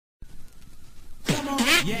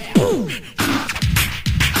You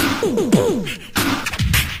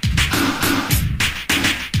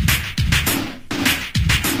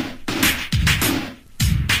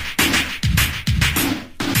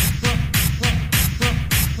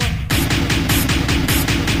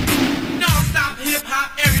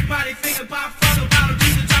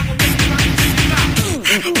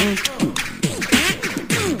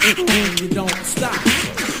don't stop.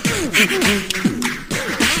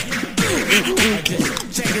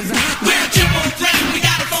 Check this out. We're a triple threat. We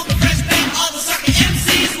got a focus fresh back. All the sucker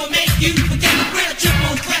MCs will make you forget. We're a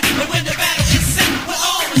triple threat. And when the battle is set, we're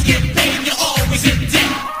always getting paid. You're always in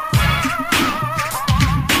debt.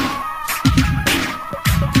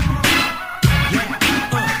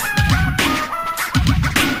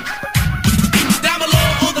 Down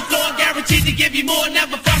below on the floor, guaranteed to give you more.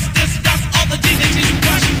 Never fuss, discuss all the digits you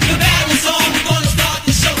crush. The battle is on. We're gonna start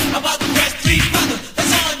the show about the rest three brothers.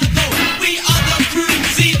 That's on the go. We are the Romey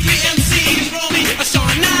Z, three MCs, Romey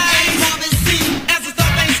Marvin C. As the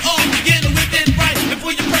stuff ain't off, begin with it right.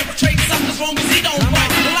 Before you perpetrate something, Romey Z don't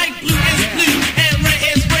bite. The light blue is blue and red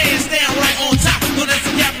is red. Stand right on top. No, that's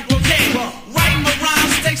a capital K. Writing my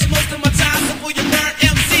rhymes takes most of my time. So for your burn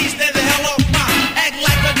MCs, stay the hell off mine. Act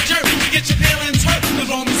like a jerk, get your feelings hurt. Cause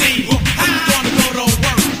Romey Z, I'm gonna go to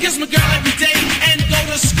work. Kiss my girl every day and go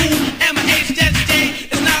to school. And my age daddy day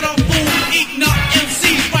is not a fool. Eating up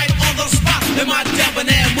MCs right on the spot. In my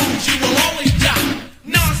debonair moves, you will always die.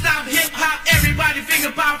 Non-stop hip-hop, everybody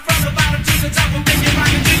finger pop. From the bottom to the top, we'll make it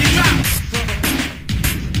rock until you drop.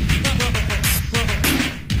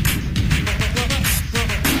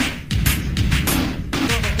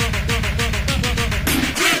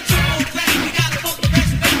 We're a triple threat, we got a focus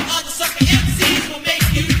fresh back. All the sucker MCs will make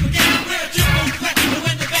you forget. We're a triple threat, and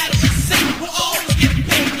when the battle is set, we're always getting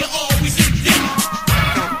paid, you're always in debt.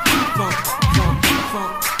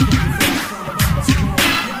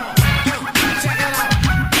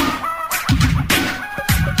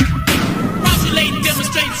 Modulate,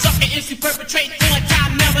 demonstrate, sucker MC, perpetrate, on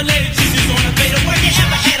time, never late. Jesus on the beta. Where you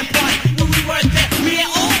ever had a party when we were there? We had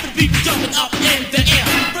all the people jumping up in the air.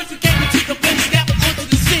 First we came into the place, stepping onto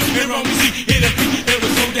the scene. And Romey Z hit a beat, it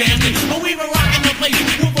was so damn neat. But we were rocking the place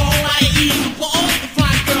with a whole lot of ease. For all the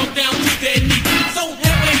flying girls down to their knees. So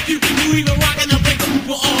heavily few, we were rocking the place.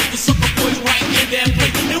 For all the sucker boys right in their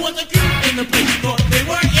place. There was a few in the place, thought they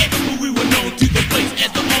were it. But we were known to the place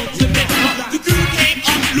as the ultimate. The crew came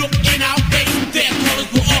up, looked in our face. Their colors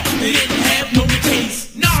were off, they didn't have no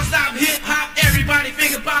taste. Non-stop hip-hop, everybody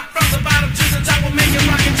finger pop. From the bottom to the top, we'll make it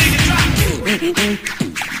rock until you drop.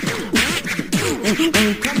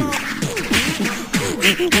 Come on.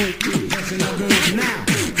 That's no good now.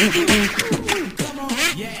 Come on.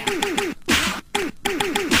 Yeah.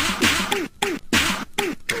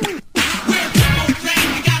 We're a triple threat,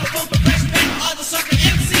 we got a focus fresh back. All the sucker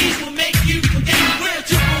MCs will make you forget. We're a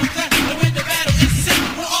triple threat, and when the battle is set,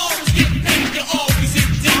 we're always getting paid, you're always in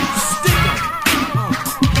debt.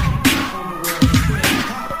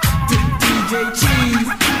 DJ Cheese.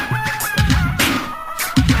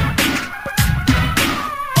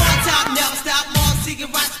 On top, never stop, more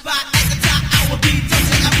seeking right spot.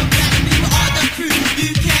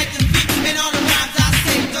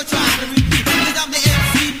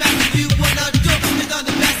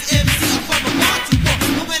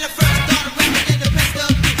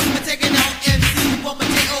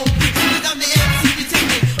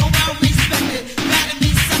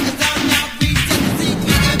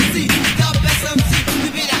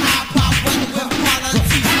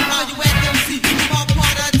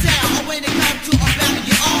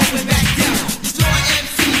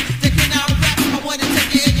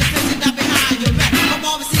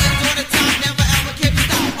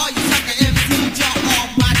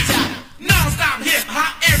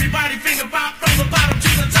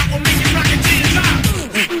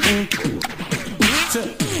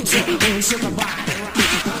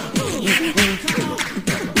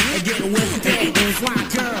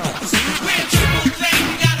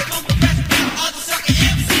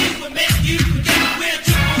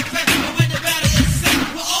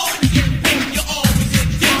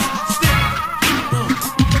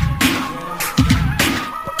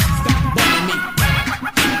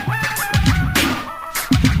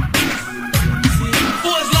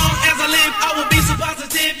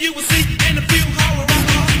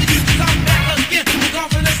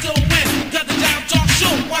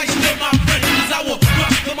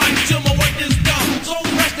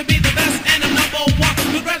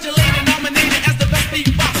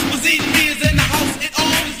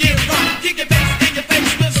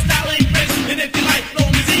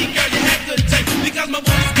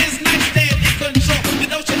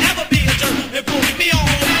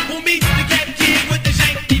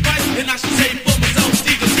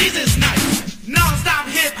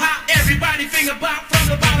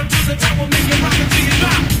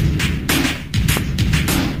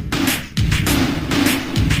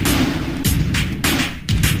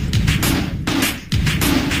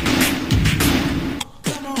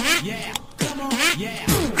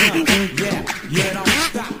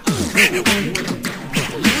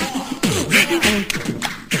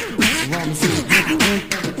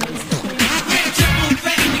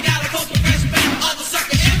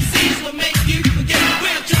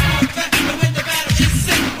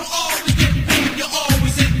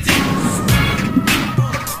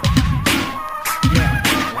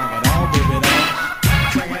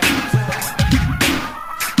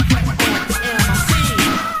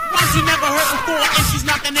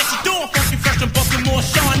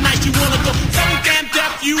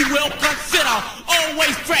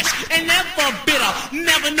 fresh and never bitter,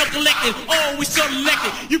 never no collected, always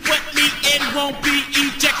selected. You put me in, won't be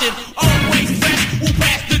ejected. Always fresh, will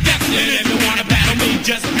pass the test. And if you wanna battle me,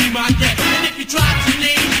 just be my guest. And if you try to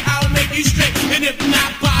name, I'll make you straight. And if not,